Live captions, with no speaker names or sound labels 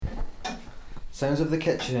Sounds of the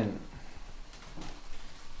kitchen.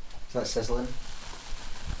 Is that sizzling?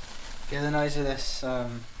 Yeah, the noise of this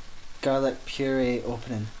garlic puree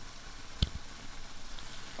opening.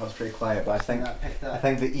 Oh, it's pretty quiet, but I think Pick that. I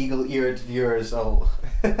think the eagle-eared viewers will.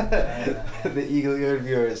 Yeah. The eagle-eared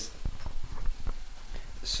viewers.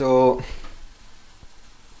 So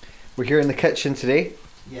we're here in the kitchen today,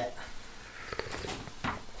 Yeah.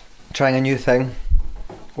 trying a new thing.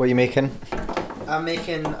 What are you making? I'm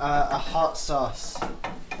making a hot sauce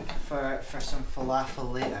for some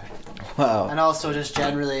falafel later, Wow. and also just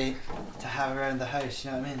generally to have around the house.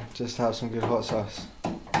 You know what I mean? Just have some good hot sauce.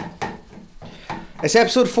 It's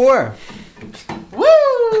episode 4.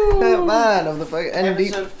 Woo! Man of the fucking indie.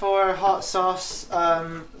 Episode 4 hot sauce.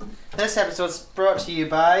 This episode's brought to you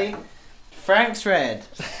by Frank's Red.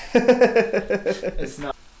 It's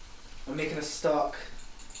not. I'm making a stock.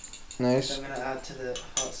 Nice. So I'm gonna add to the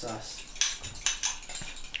hot sauce.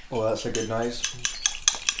 Oh, that's a good noise.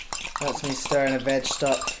 That's me stirring a veg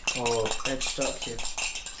stock. Oh, Veg stock here.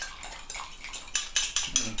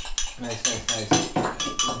 nice.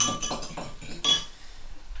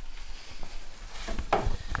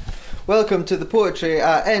 Welcome to the Poetry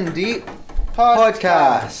at ND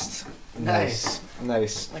podcast. Nice.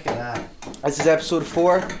 Look at that. This is episode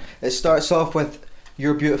 4. It starts off with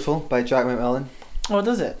 "You're Beautiful" by Jack McMillan. Oh,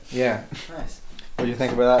 does it? Yeah. Nice. What do you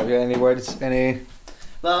think about that? Have you got any words? Any?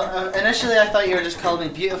 Well, initially I thought you were just calling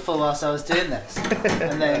me beautiful whilst I was doing this,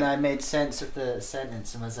 and then I made sense of the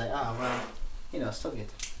sentence and was like, oh well, you know, still good.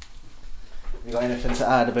 Have you got anything to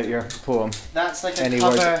add about your poem? That's like a Any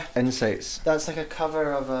cover. words? Insights? That's like a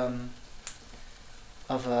cover of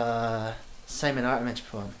a Simon Artemis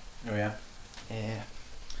poem. Oh yeah. Yeah.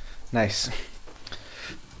 Nice.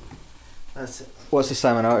 That's it. What's the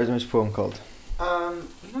Simon Artemis poem called? You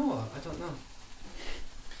know what? I don't know.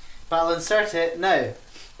 But I'll insert it now.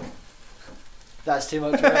 That's too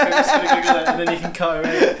much work. I'm just gonna Google it and then you can cut it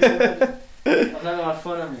right. I've not got my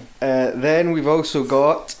phone on me. Then we've also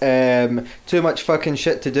got "Too Much Fucking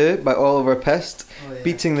Shit to Do" by Oliver Pist, Oh, yeah.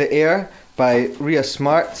 "Beating the Air" by Rhea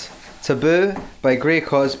Smart, "Taboo" by Gray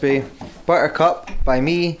Cosby, "Buttercup" by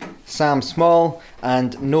me, Sam Small,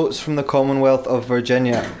 and "Notes from the Commonwealth of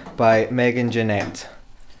Virginia" by Megan Jeanette.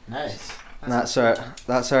 Nice. And that's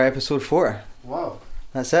our episode 4. Wow.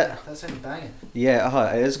 That's it. That sounds banging.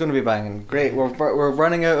 Yeah, it is going to be banging. Great. We're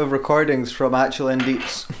running out of recordings from Actual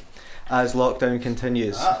Indeeps as lockdown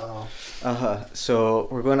continues. Uh-oh. So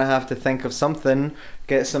we're going to have to think of something.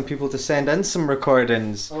 Get some people to send in some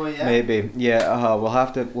recordings. Oh yeah. Maybe. Yeah. We'll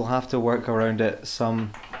have to work around it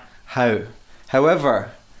somehow.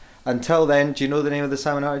 However, until then, do you know the name of the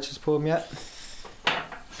Simon Artemis poem yet?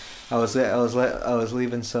 I was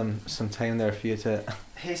leaving some time there for you to.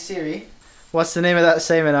 Hey Siri, what's the name of that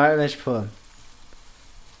Simon Artemis poem?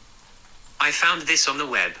 I found this on the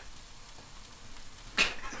web.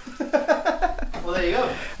 Well, there you go.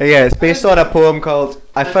 Yeah, it's based on a poem called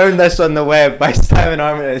 "I Found This on the Web" by Simon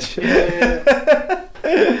Armitage.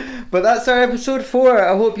 But that's our episode 4.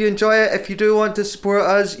 I hope you enjoy it. If you do want to support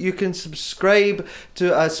us, you can subscribe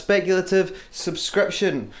to a speculative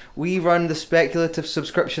subscription. We run the speculative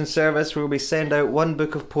subscription service where we send out 1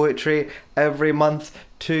 book of poetry every month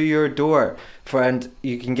to your door. And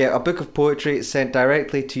you can get a book of poetry sent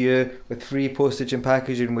directly to you with free postage and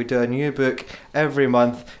packaging. We do a new book every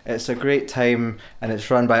month. It's a great time and it's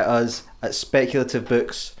run by us at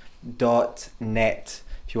speculativebooks.net.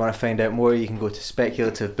 If you want to find out more, you can go to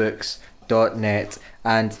speculativebooks.net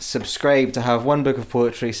and subscribe to have 1 book of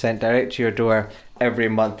poetry sent direct to your door every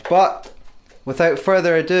month. But without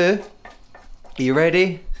further ado, are you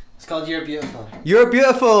ready? It's called You're Beautiful. You're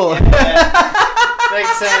beautiful! Yeah.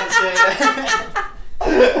 Makes sense, yeah.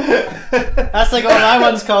 That's like what my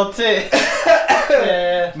one's called too.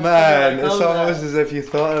 Yeah. Man, it's Called almost that. as if you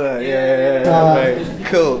thought of that. Yeah. Right.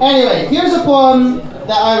 Cool. Anyway, here's a poem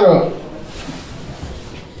that I wrote.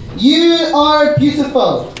 You are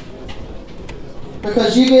beautiful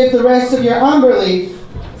because you gave the rest of your amber leaf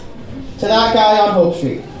to that guy on Hope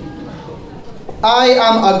Street. I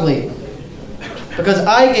am ugly because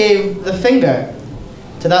I gave the finger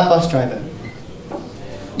to that bus driver.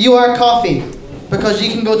 You are coffee because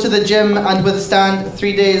you can go to the gym and withstand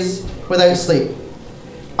 3 days without sleep.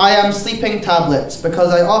 I am sleeping tablets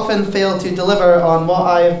because I often fail to deliver on what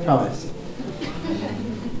I have promised.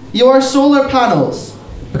 You are solar panels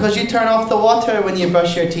because you turn off the water when you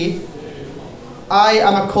brush your teeth. I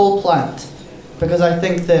am a coal plant because I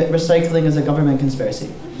think that recycling is a government conspiracy.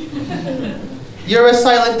 You're a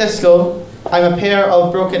silent disco. I'm a pair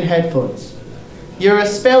of broken headphones. You're a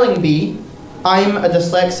spelling bee. I'm a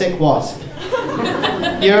dyslexic wasp.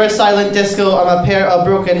 You're a silent disco, I'm a pair of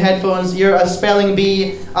broken headphones. You're a spelling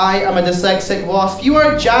bee, I am a dyslexic wasp. You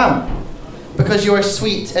are jam, because you are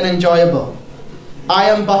sweet and enjoyable.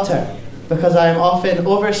 I am butter, because I am often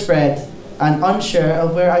overspread and unsure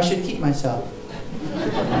of where I should keep myself.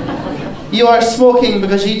 You are smoking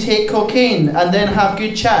because you take cocaine and then have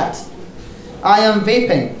good chat. I am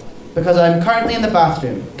vaping, because I'm currently in the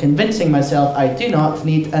bathroom, convincing myself I do not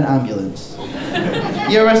need an ambulance.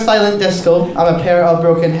 You're a silent disco, I'm a pair of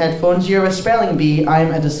broken headphones. You're a spelling bee,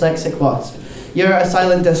 I'm a dyslexic wasp. You're a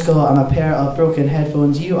silent disco, I'm a pair of broken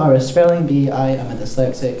headphones. You are a spelling bee, I am a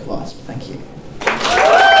dyslexic wasp. Thank you.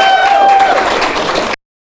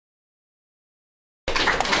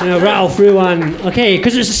 Rattle through one. Okay,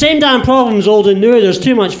 because it's the same damn problems old and new. There's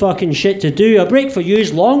too much fucking shit to do. A break for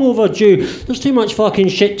you's long overdue. There's too much fucking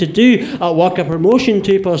shit to do. At work, a promotion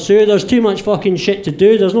to pursue. There's too much fucking shit to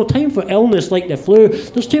do. There's no time for illness like the flu.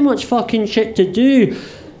 There's too much fucking shit to do.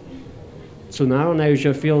 So now's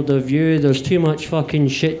your field of view. There's too much fucking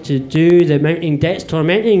shit to do. The mounting debt's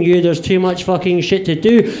tormenting you. There's too much fucking shit to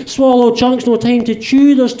do. Swallow chunks, no time to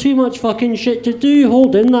chew. There's too much fucking shit to do.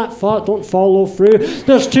 Hold in that fart, don't follow through.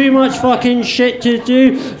 There's too much fucking shit to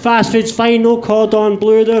do. Fast food's fine, no cordon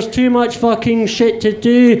bleu. There's too much fucking shit to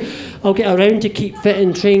do. I'll get around to keep fit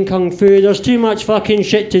and train kung fu. There's too much fucking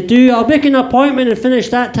shit to do. I'll make an appointment and finish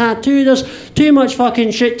that tattoo. There's too much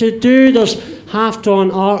fucking shit to do. There's half-drawn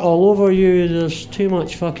art all over you. There's too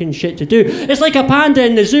much fucking shit to do. It's like a panda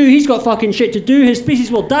in the zoo. He's got fucking shit to do. His species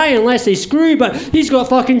will die unless they screw, but he's got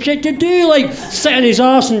fucking shit to do, like sit on his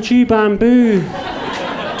arse and chew bamboo.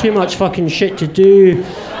 Too much fucking shit to do.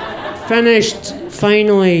 Finished,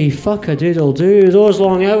 finally. Fuck a doodle do. Those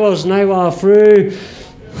long hours now are through.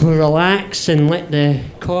 Relax and let the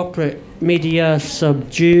corporate media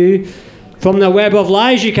subdue. From the web of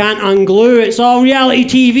lies you can't unglue. It's all reality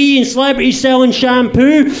TV and celebrities selling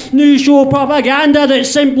shampoo. News show propaganda that's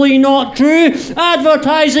simply not true.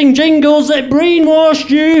 Advertising jingles that brainwashed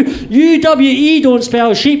you. UWE don't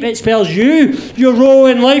spell sheep, it spells you. Your role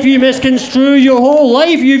in life you misconstrue. Your whole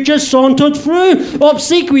life you've just sauntered through.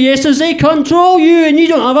 Obsequious as they control you, and you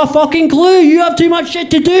don't have a fucking clue. You have too much shit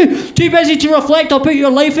to do. Too busy to reflect or put your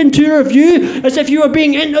life into review. As if you were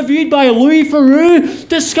being interviewed by Louis Theroux.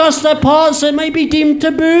 Discuss the parts that might be deemed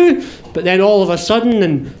taboo, but then all of a sudden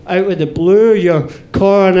and out of the blue your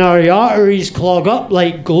coronary arteries clog up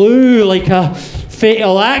like glue, like a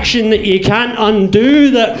fatal action that you can't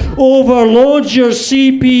undo that overloads your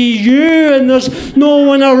CPU, and there's no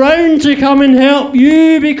one around to come and help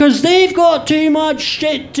you because they've got too much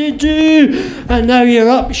shit to do, and now you're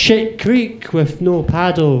up shit creek with no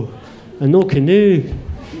paddle and no canoe.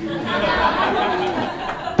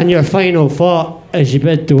 And your final thought as you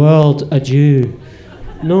bid the world adieu.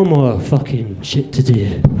 No more fucking shit to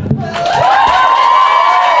do.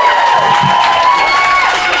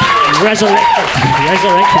 Resurrected.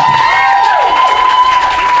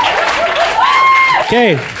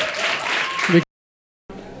 Okay.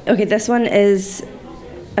 Okay, this one is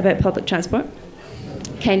about public transport.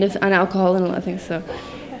 Kind of, and alcohol and a lot of things, so.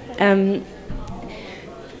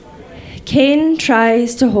 Cain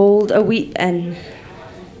tries to hold a wheat in.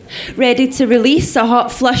 Ready to release a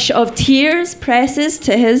hot flush of tears presses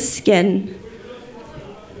to his skin.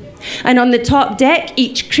 And on the top deck,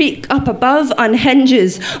 each creak up above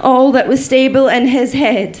unhinges all that was stable in his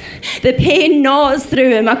head. The pain gnaws through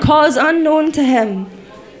him, a cause unknown to him.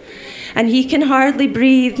 And he can hardly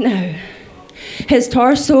breathe now. His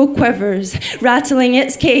torso quivers, rattling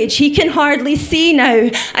its cage. He can hardly see now,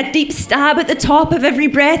 a deep stab at the top of every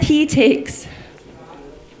breath he takes.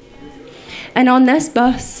 And on this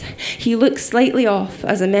bus, he looks slightly off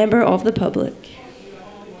as a member of the public.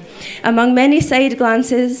 Among many side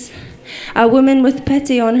glances, a woman with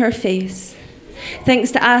pity on her face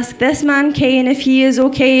thinks to ask this man Cain if he is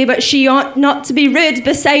okay, but she ought not to be rude.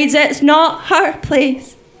 Besides, it's not her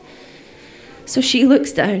place. So she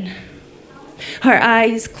looks down, her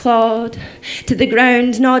eyes clawed to the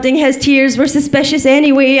ground, nodding his tears were suspicious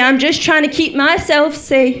anyway. I'm just trying to keep myself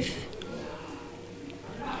safe.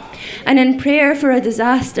 And in prayer for a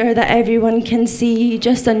disaster that everyone can see,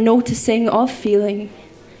 just a noticing of feeling,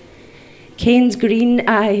 Cain's green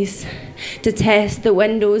eyes to test the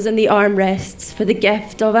windows and the armrests for the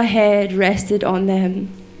gift of a head rested on them.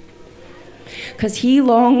 'Cause he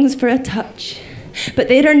longs for a touch, but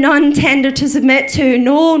there are none tender to submit to,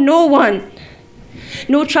 no one.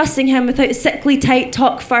 No trusting him without sickly tight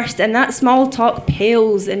talk first, and that small talk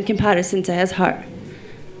pales in comparison to his heart.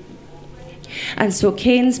 And so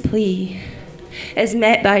Cain's plea is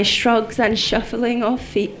met by shrugs and shuffling of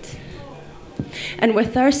feet. And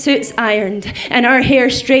with our suits ironed, and our hair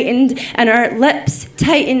straightened, and our lips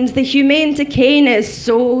tightened, the humane to Cain is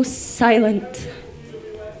so silent.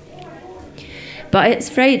 But it's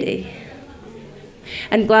Friday,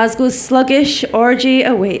 and Glasgow's sluggish orgy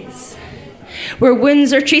awaits, where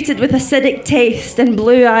wounds are treated with acidic taste, and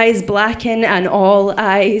blue eyes blacken, and all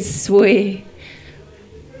eyes sway.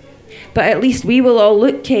 But at least we will all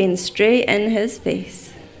look Cain straight in his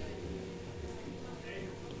face.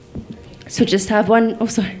 So just have one, oh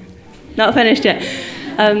sorry, not finished yet.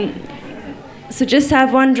 So just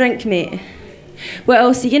have one drink, mate. What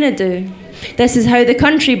else are you gonna do? This is how the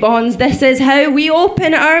country bonds, this is how we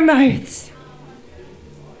open our mouths.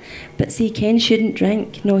 But see, Cain shouldn't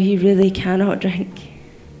drink. No, he really cannot drink.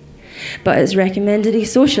 But it's recommended he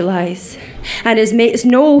socialise. And his mates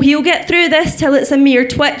know he'll get through this till it's a mere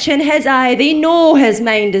twitch in his eye. They know his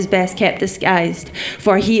mind is best kept disguised,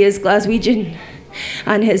 for he is Glaswegian,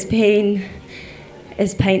 and his pain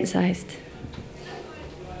is pint-sized.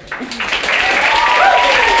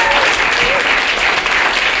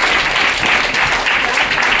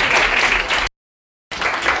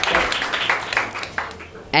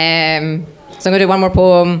 So I'm going to do one more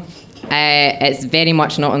poem. It's very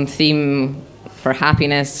much not on theme for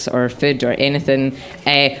happiness or food or anything,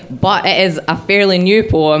 but it is a fairly new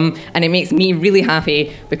poem, and it makes me really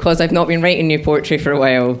happy because I've not been writing new poetry for a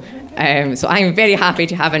while. So I'm very happy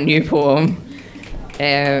to have a new poem.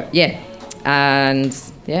 And yeah,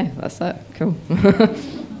 that's it. Cool.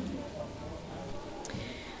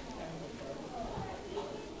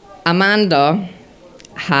 Amanda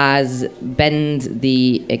has binned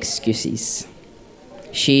the excuses.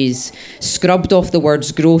 She's scrubbed off the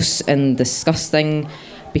words gross and disgusting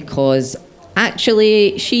because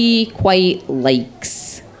actually she quite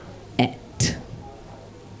likes it.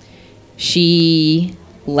 She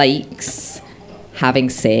likes having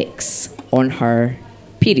sex on her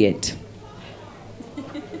period.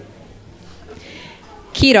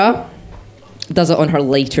 Kira does it on her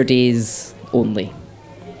lighter days only.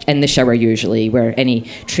 In the shower usually, where any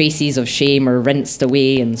traces of shame are rinsed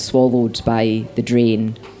away and swallowed by the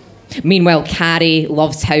drain. Meanwhile, Carrie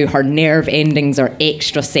loves how her nerve endings are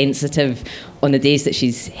extra sensitive on the days that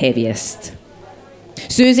she's heaviest.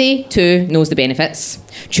 Susie, too, knows the benefits,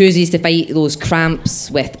 chooses to fight those cramps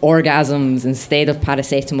with orgasms instead of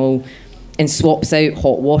paracetamol, and swaps out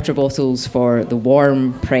hot water bottles for the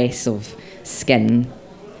warm press of skin.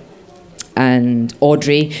 And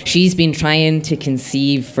Audrey, she's been trying to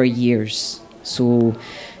conceive for years, so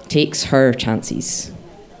takes her chances.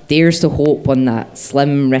 Dares to hope on that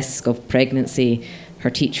slim risk of pregnancy her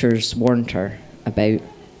teachers warned her about.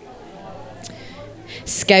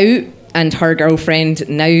 Scout and her girlfriend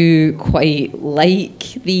now quite like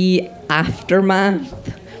the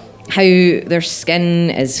aftermath. How their skin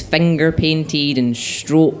is finger painted and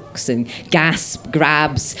strokes and gasp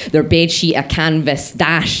grabs, their bedsheet a canvas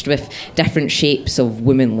dashed with different shapes of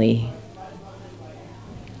womanly.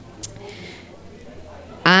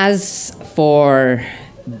 As for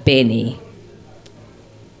Benny,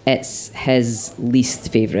 it's his least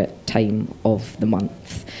favourite time of the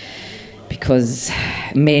month because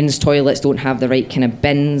men's toilets don't have the right kind of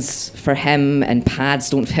bins for him and pads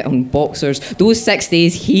don't fit on boxers. Those 6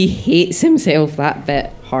 days, he hates himself that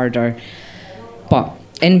bit harder. But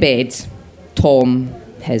in bed, Tom,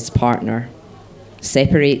 his partner,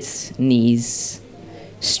 separates knees.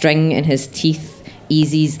 String in his teeth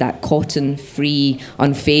eases that cotton-free,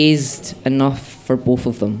 unfazed enough for both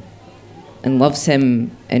of them, and loves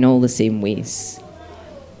him in all the same ways.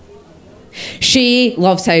 She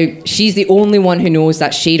loves how she's the only one who knows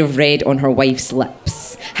that shade of red on her wife's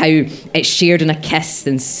lips, how it's shared in a kiss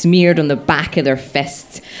and smeared on the back of their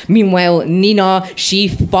fists. Meanwhile, Nina, she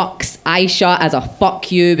fucks Aisha as a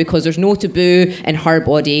fuck you because there's no taboo in her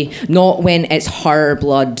body, not when it's her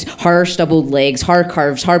blood, her stubbled legs, her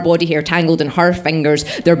curves, her body hair tangled in her fingers.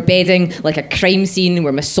 They're bedding like a crime scene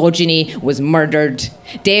where misogyny was murdered.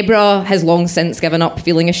 Deborah has long since given up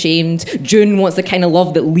feeling ashamed. June wants the kind of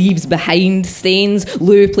love that leaves behind stains.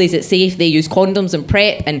 Lou plays it safe. They use condoms and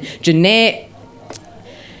prep. And Jeanette,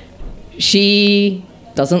 she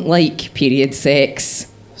doesn't like period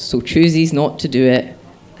sex, so chooses not to do it,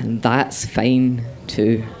 and that's fine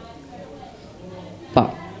too.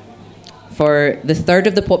 But for the third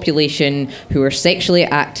of the population who are sexually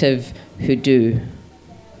active who do,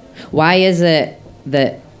 why is it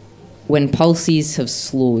that when pulses have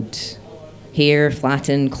slowed, hair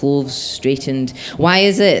flattened, clothes straightened, why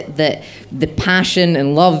is it that the passion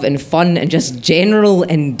and love and fun and just general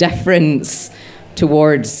indifference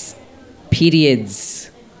towards periods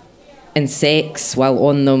and sex while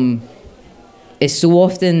on them is so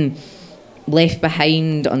often left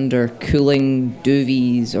behind under cooling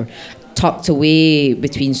duvets, or tucked away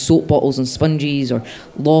between soap bottles and sponges, or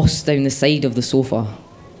lost down the side of the sofa.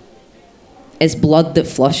 It's blood that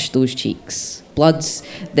flushed those cheeks, blood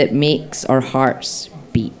that makes our hearts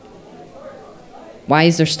beat. Why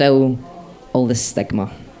is there still all this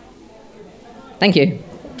stigma? Thank you.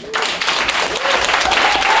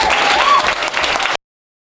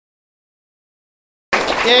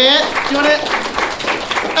 Yeah. Do you want it?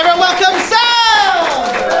 Everyone welcome Sam!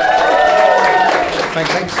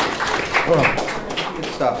 Thanks. Hold on. Good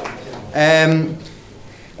stuff.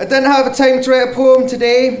 I didn't have time to write a poem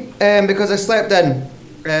today because I slept in.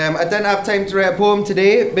 I didn't have time to write a poem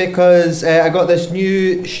today because I got this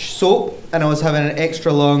new soap and I was having an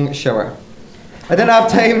extra long shower. I didn't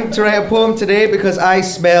have time to write a poem today because I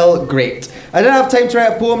smell great. I didn't have time to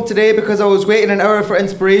write a poem today because I was waiting an hour for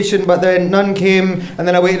inspiration, but then none came, and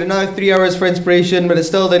then I waited another 3 hours for inspiration, but it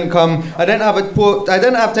still didn't come. I didn't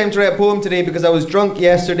have time to write a poem today because I was drunk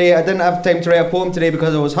yesterday. I didn't have time to write a poem today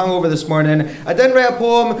because I was hungover this morning. I didn't write a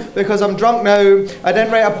poem because I'm drunk now. I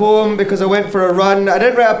didn't write a poem because I went for a run. I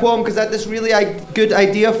didn't write a poem because I had this really good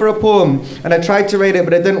idea for a poem, and I tried to write it,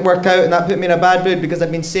 but it didn't work out, and that put me in a bad mood because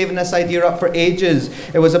I've been saving this idea up for ages.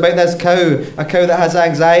 It was about this cow, a cow that has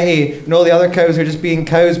anxiety, and all the other cows are just being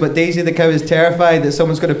cows, but Daisy the cow is terrified that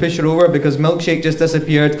someone's going to push her over because Milkshake just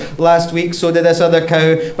disappeared last week, so did this other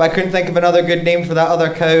cow, but I couldn't think of another good name for that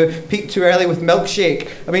other cow. Peaked too early with Milkshake.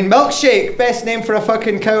 I mean, Milkshake, best name for a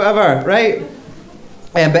fucking cow ever, right?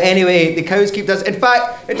 But anyway, the cows keep this. In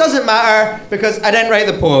fact, it doesn't matter because I didn't write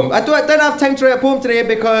the poem. I didn't have time to write a poem today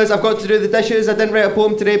because I've got to do the dishes. I didn't write a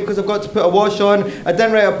poem today because I've got to put a wash on. I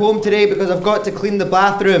didn't write a poem today because I've got to clean the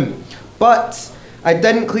bathroom. But I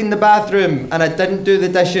didn't clean the bathroom, and I didn't do the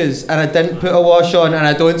dishes, and I didn't put a wash on, and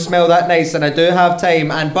I don't smell that nice, and I do have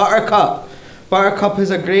time. And Buttercup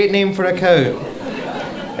is a great name for a cow.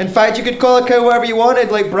 In fact, you could call a cow whatever you wanted,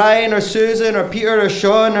 like Brian or Susan or Peter or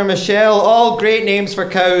Sean or Michelle, all great names for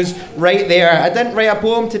cows right there. I didn't write a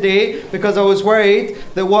poem today because I was worried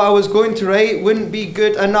that what I was going to write wouldn't be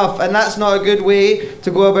good enough, and that's not a good way to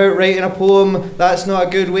go about writing a poem. That's not a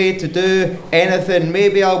good way to do anything.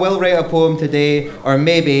 Maybe I will write a poem today, or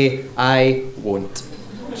maybe I won't.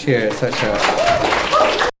 Cheers.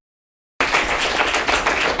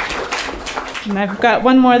 And I've got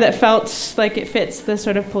one more that felt like it fits the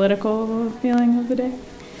sort of political feeling of the day.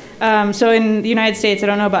 So in the United States, I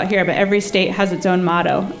don't know about here, but every state has its own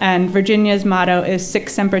motto. And Virginia's motto is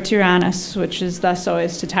Sic Semper Tyrannis, which is thus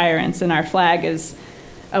always to tyrants. And our flag is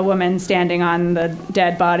a woman standing on the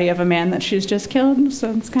dead body of a man that she's just killed.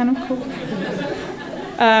 So it's kind of cool.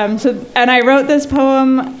 And I wrote this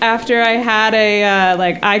poem after I had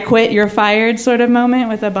a I quit, you're fired sort of moment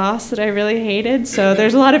with a boss that I really hated. So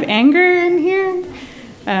there's a lot of anger in here.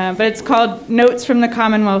 But it's called Notes from the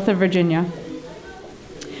Commonwealth of Virginia.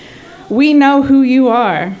 We know who you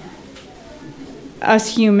are,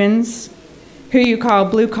 us humans, who you call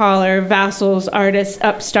blue collar, vassals, artists,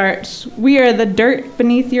 upstarts. We are the dirt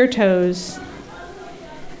beneath your toes.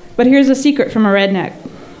 But here's a secret from a redneck.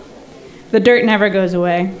 The dirt never goes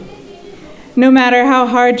away. No matter how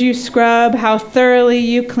hard you scrub, how thoroughly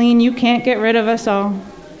you clean, you can't get rid of us all.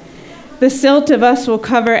 The silt of us will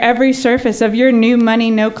cover every surface of your new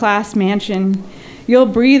money, no-class mansion. You'll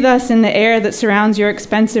breathe us in the air that surrounds your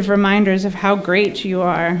expensive reminders of how great you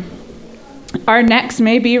are. Our necks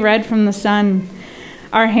may be red from the sun,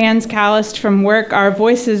 our hands calloused from work, our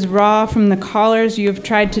voices raw from the collars you have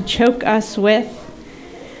tried to choke us with.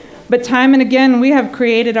 But time and again, we have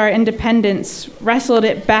created our independence, wrestled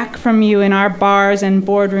it back from you in our bars and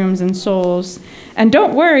boardrooms and souls. And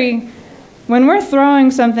don't worry, when we're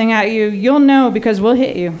throwing something at you, you'll know because we'll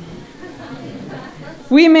hit you.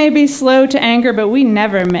 We may be slow to anger, but we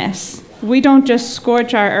never miss. We don't just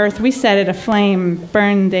scorch our earth, we set it aflame,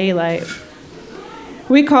 burn daylight.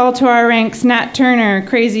 We call to our ranks Nat Turner,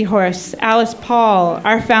 Crazy Horse, Alice Paul,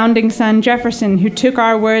 our founding son Jefferson, who took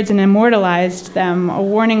our words and immortalized them, a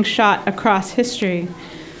warning shot across history.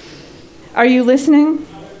 Are you listening?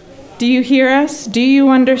 Do you hear us? Do you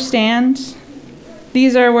understand?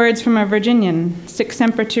 These are words from a Virginian, Sic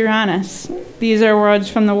Semper Tyrannis. These are words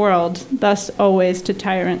from the world, thus always to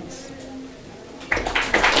tyrants.